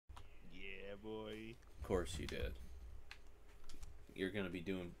boy. Of course you did. You're gonna be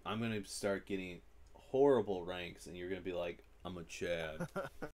doing. I'm gonna start getting horrible ranks, and you're gonna be like, I'm a Chad.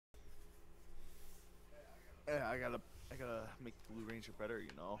 Yeah, I gotta make the Blue Ranger better. You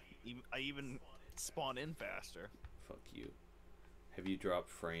know, I even spawn in faster. Fuck you. Have you dropped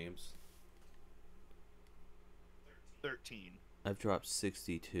frames? 13. I've dropped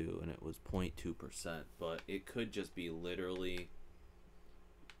 62, and it was 0.2%, but it could just be literally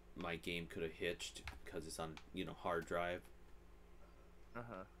my game could have hitched because it's on, hard drive.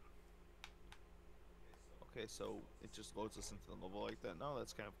 Uh-huh. Okay, so it just loads us into the level like that. No,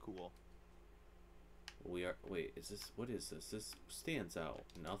 that's kind of cool. Wait, what is this? This stands out.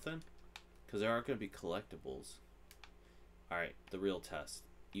 Nothing? Because there aren't going to be collectibles. Alright, the real test.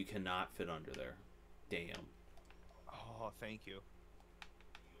 You cannot fit under there. Damn. Oh, thank you.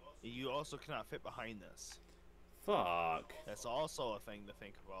 You also cannot fit behind this. Fuck. That's also a thing to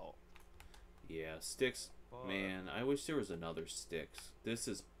think about. Yeah, sticks. Man, I wish there was another sticks. This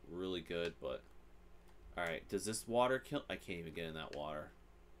is really good, but... Alright, does this water kill? I can't even get in that water.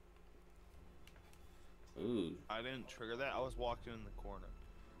 Ooh. I didn't trigger that. I was walking in the corner.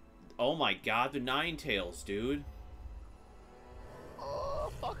 Oh my god, the Ninetales, dude.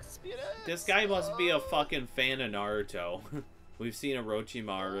 Oh, fuck, Spirit! This guy must be a fucking fan of Naruto. We've seen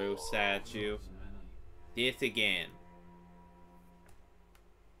Orochimaru statue. This again.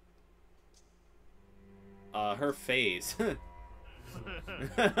 Her face. No,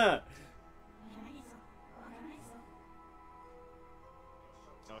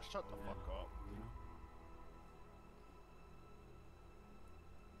 shut the fuck up.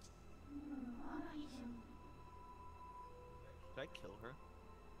 Did I kill her?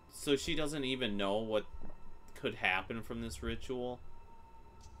 So she doesn't even know what could happen from this ritual?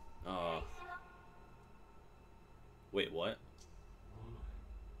 Wait, what?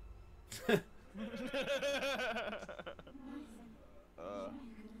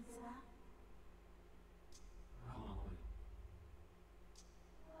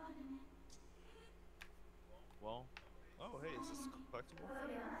 Well, oh hey, is this collectible?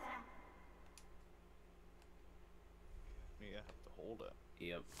 Yeah, I have to hold it.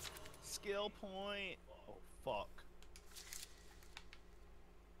 Yep. Skill point. Oh fuck.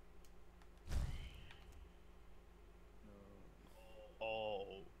 Oh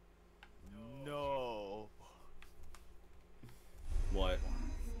no. What?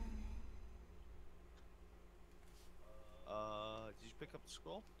 Did you pick up the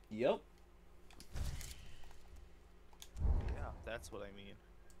scroll? Yep. Yeah, that's what I mean.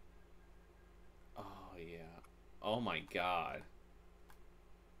 Oh, yeah. Oh my god.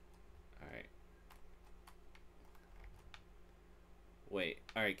 Alright. Wait.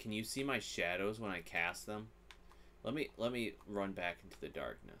 Alright, can you see my shadows when I cast them? Let me run back into the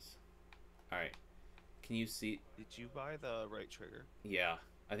darkness. Alright. Can you see? Did you buy the right trigger? Yeah.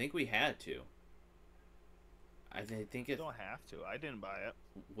 I think we had to. I think You it... don't have to. I didn't buy it.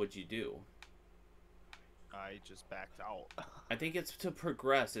 What'd you do? I just backed out. I think it's to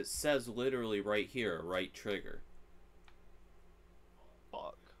progress. It says literally right here, right trigger.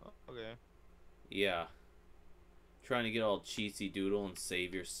 Fuck. Okay. Yeah. Trying to get all cheesy doodle and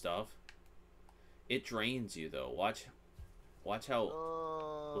save your stuff. It drains you though. Watch how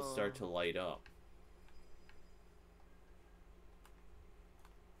it'll start to light up.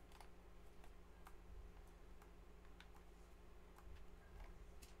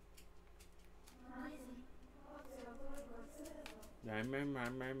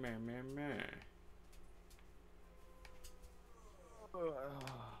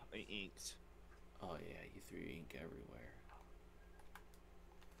 I inked. Oh yeah, you threw ink everywhere.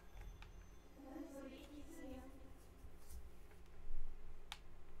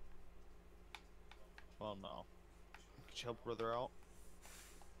 Well, no. Could you help brother out?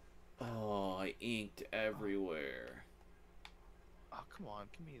 Oh, I inked everywhere. Oh, come on.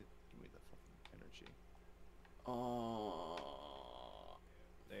 Give me the fucking energy. Oh.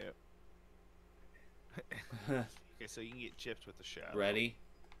 Yep. Okay, so you can get chipped with the shadow. Ready?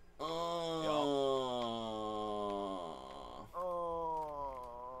 Oh.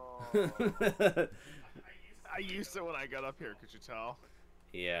 Oh. I used it when I got up here. Could you tell?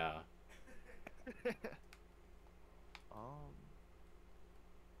 Yeah. I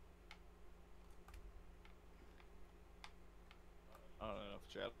don't know if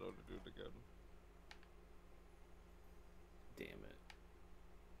Shadow to do it again. Damn it.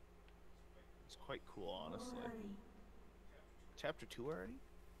 It's quite cool, honestly. Chapter 2 already?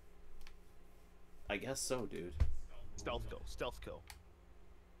 I guess so, dude. Stealth kill. Stealth kill.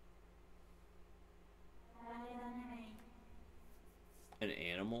 An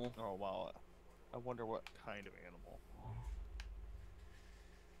animal? Oh, wow. I wonder what kind of animal.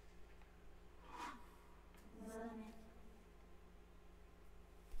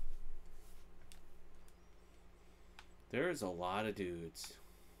 There's a lot of dudes.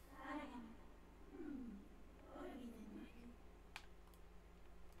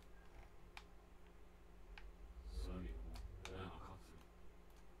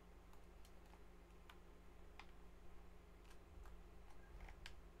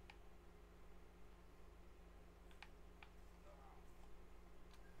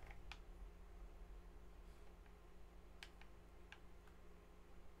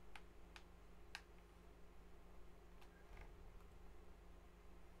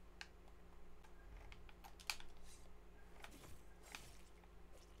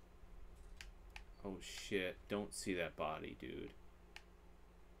 Oh shit, don't see that body, dude.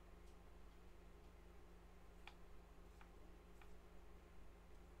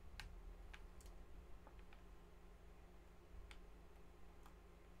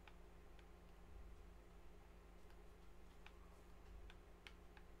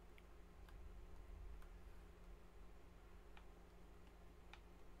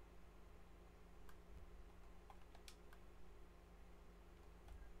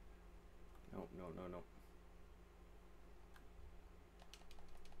 No, no, no, no.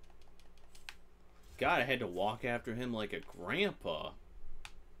 God, I had to walk after him like a grandpa.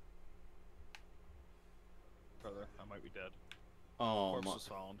 Brother, I might be dead. Oh Corpse my. was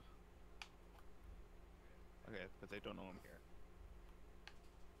found. Okay, but they don't know I'm here.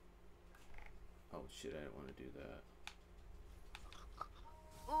 Oh shit, I didn't want to do that.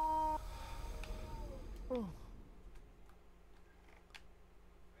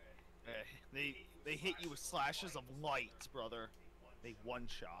 They hit you with slashes of light, brother. They one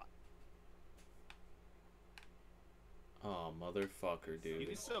shot. Oh, motherfucker, You dude.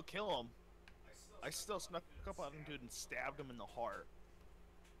 can still kill him. I still snuck up on him, dude, and stabbed him in the heart.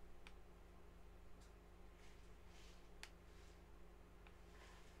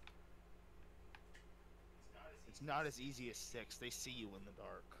 It's not as easy as 6. They see you in the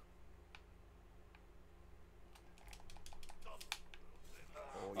dark.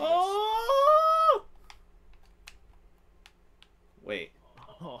 Oh, yes. Oh! Wait.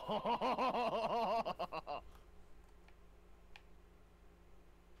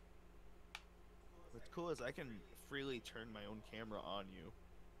 What's cool is I can freely turn my own camera on you.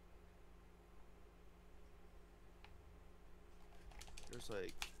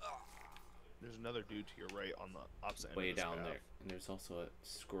 There's another dude to your right on the opposite end Way of this down path. there. And there's also a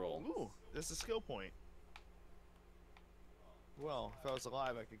scroll. Ooh, this is a skill point. Well, if I was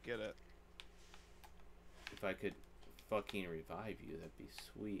alive, I could get it. If I could fucking revive you, that'd be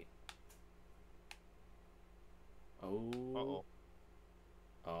sweet. Oh. Uh-oh.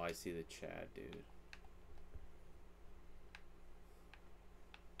 Oh, I see the Chad, dude.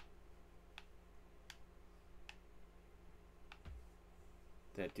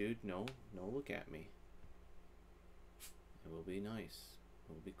 That dude, no look at me. It will be nice.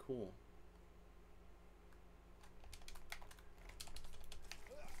 It will be cool.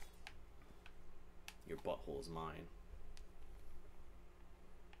 Your butthole is mine.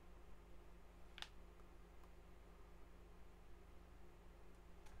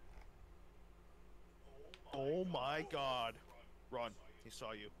 Oh my god. Run. He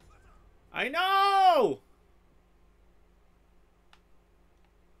saw you. I know!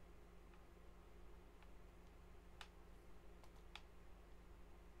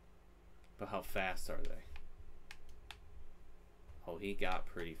 But how fast are they? Oh, he got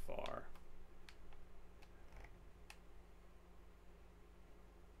pretty far.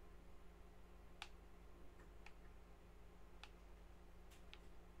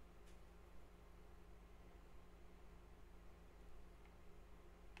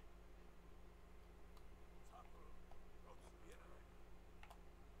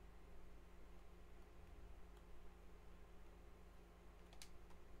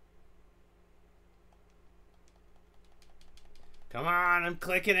 Come on, I'm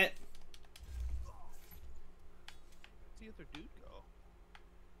clicking it. Where'd the other dude go?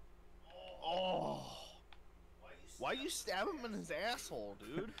 Oh. Why you stab him in his asshole,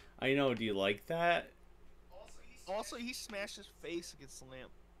 dude? I know, do you like that? Also, he smashed his face against the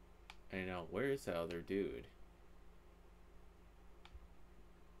lamp. I know, where is that other dude?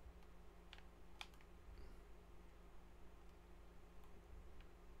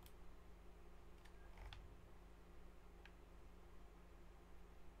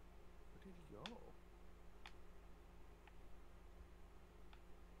 Where did he go?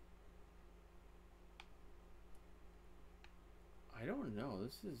 I don't know,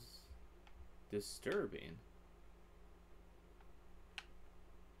 this is Disturbing.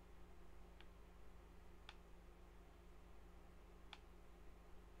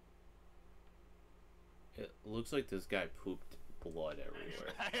 It looks like this guy pooped blood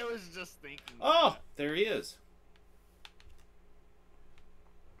everywhere. I was just thinking. Oh, there he is.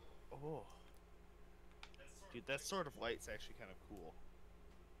 Oh. Dude, that sort of light's actually kind of cool.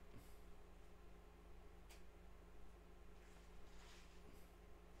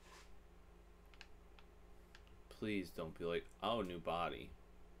 Please don't be like, oh, new body.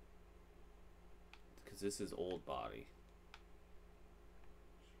 Because this is old body.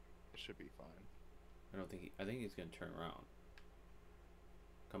 It should be fine. I don't think I think he's gonna turn around.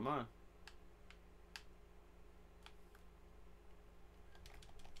 Come on.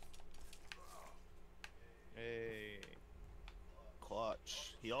 Hey.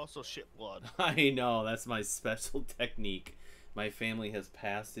 Clutch. He also shit blood. I know, that's my special technique. My family has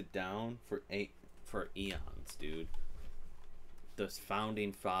passed it down for eons, dude. The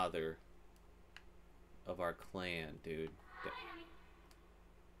founding father of our clan, dude.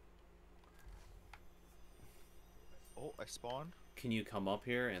 Oh, I spawned. Can you come up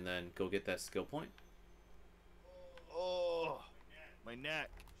here and then go get that skill point? Oh, my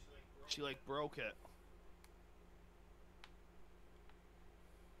neck. She like broke it.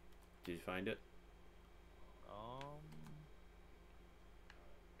 Did you find it?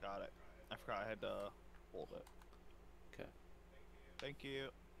 Got it. I forgot I had to hold it. Okay. Thank you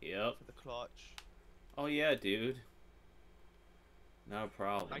Yep. for the clutch. Oh yeah, dude. Not a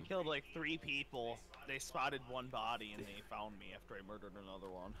problem. I killed like 3 people. They spotted one body and they found me after I murdered another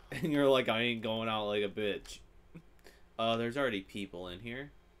one. And you're like, I ain't going out like a bitch. There's already people in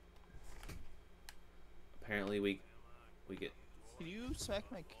here. Apparently we get Can you smack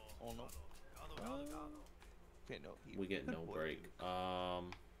my... Oh no. Okay, no. we get no break.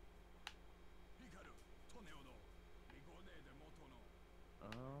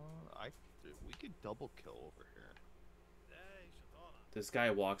 We could double kill over here. This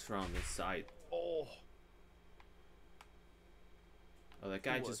guy walks around this side. Oh. Oh, that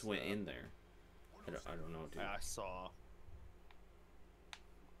guy Who just was went that? in there. I don't know, dude. I saw.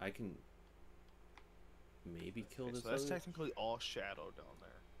 I can maybe kill Okay, this so that's other... technically all shadow down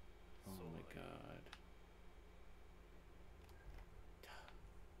there. Oh my god.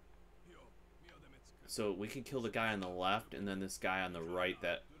 So we can kill the guy on the left and then this guy on the right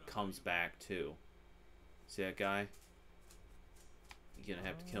that comes back too. See that guy? You're gonna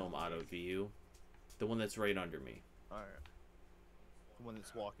have to kill him out of view. The one that's right under me. Alright. The one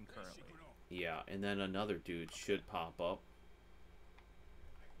that's walking currently. Yeah, and then another dude should pop up.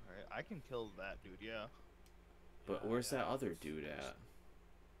 Alright, I can kill that dude, yeah. But where's that other dude at?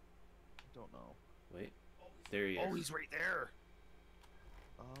 I don't know. Wait. There he is. Oh, he's right there!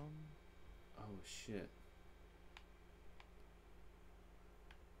 Oh shit.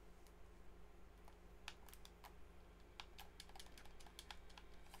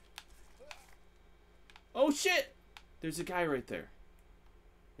 Oh shit! There's a guy right there.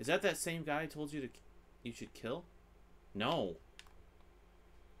 Is that same guy I told you you should kill? No.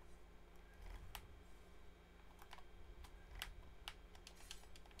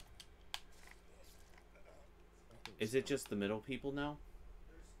 Is it just the middle people now?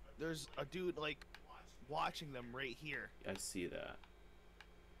 There's a dude, like, watching them right here. I see that.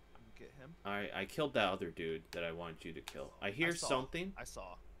 Get him? I killed that other dude that I wanted you to kill. I hear something. I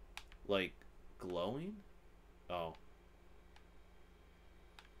saw. Like, glowing? Oh.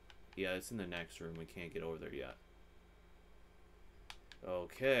 Yeah, it's in the next room. We can't get over there yet.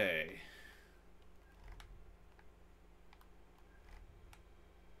 Okay.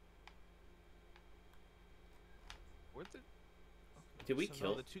 Where'd the... Did we So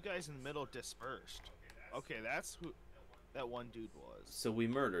kill... no, the 2 guys in the middle dispersed. Okay, that's who that one dude was. So we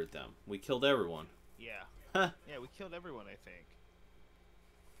murdered them. We killed everyone. Yeah. Huh. Yeah, we killed everyone, I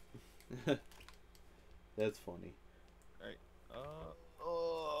think. That's funny. Alright.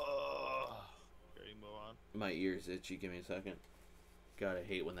 Oh. Ready to move on? My ear's itchy. Give me a second. God, I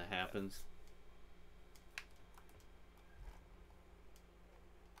hate when that happens.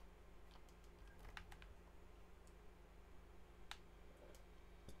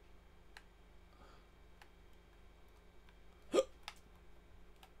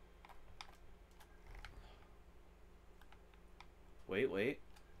 Wait.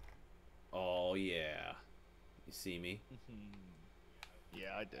 Oh, yeah. You see me?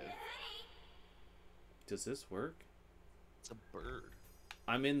 Yeah, I did. Does this work? It's a bird.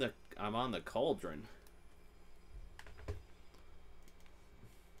 I'm on the cauldron.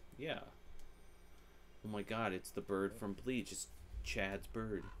 Yeah. Oh my god, it's the bird from Bleach. It's Chad's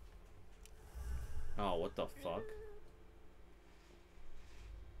bird. Oh, what the fuck?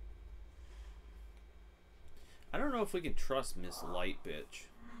 I don't know if we can trust Miss Light Bitch.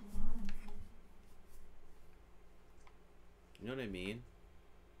 You know what I mean?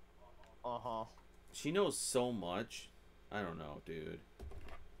 Uh-huh. She knows so much. I don't know, dude.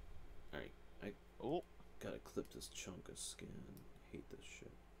 Alright, I gotta clip this chunk of skin. I hate this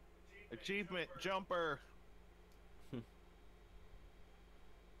shit. Achievement jumper.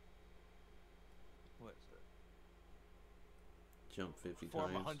 What is it? Jump 50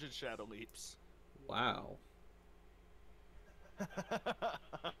 Perform times. 100 shadow leaps. Wow.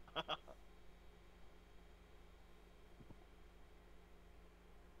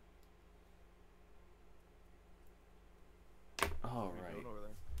 All right.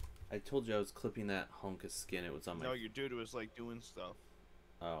 I told you I was clipping that hunk of skin. It was on my. No, your dude was like doing stuff.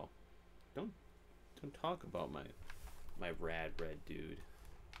 Oh, don't talk about my rad red dude.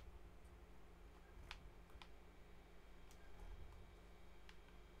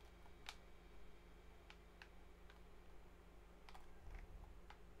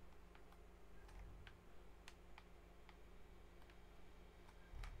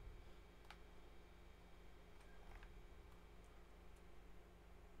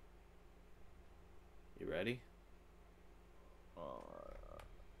 You ready?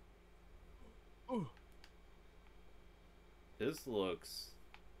 This looks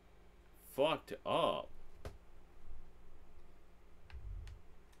fucked up.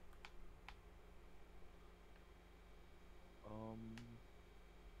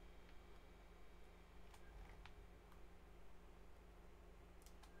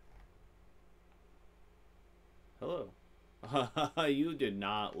 Hello. You did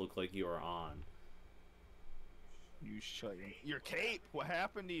not look like you were on. You shut your cape. What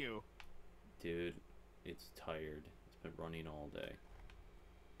happened to you? Dude, it's tired. It's been running all day.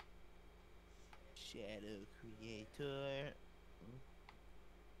 Shadow creator.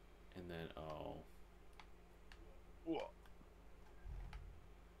 And then, oh. Whoa.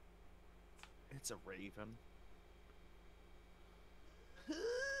 It's a raven.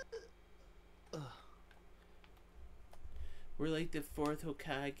 We're like the fourth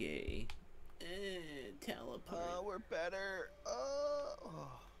Hokage. Teleport. We're better.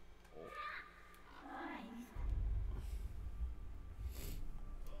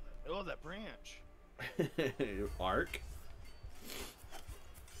 Oh, that branch. Arc.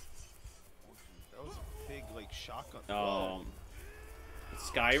 That was a big, like, shotgun.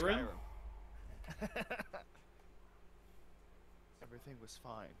 Skyrim? Everything was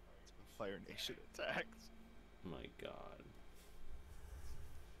fine. It's when Fire Nation attacked. My god.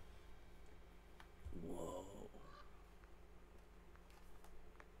 Whoa.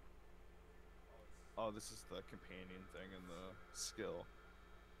 Oh, this is the companion thing in the skill.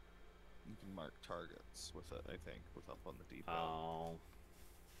 You can mark targets with it, I think, with up on the D-pad. Oh.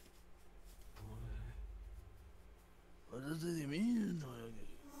 What does it mean?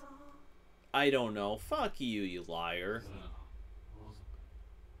 I don't know. Fuck you, you liar.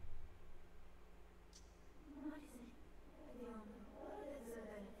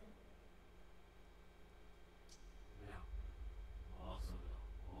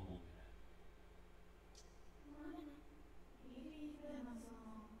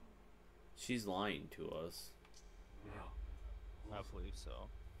 She's lying to us. I believe so.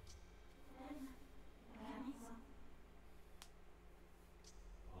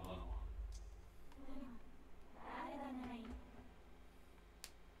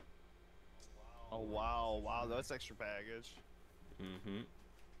 Oh wow, wow, that's extra baggage. Mm-hmm.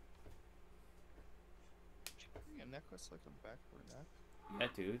 Did you bring a necklace like on the back of her neck? Yeah,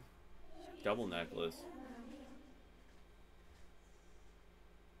 dude. Double necklace.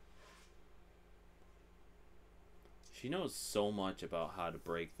 She knows so much about how to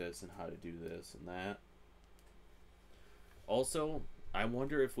break this and how to do this and that. Also, I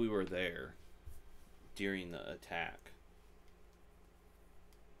wonder if we were there during the attack.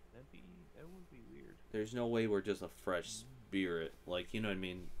 That would be weird. There's no way we're just a fresh spirit, like, you know what I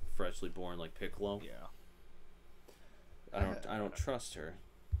mean, freshly born like Piccolo. Yeah. I don't trust her.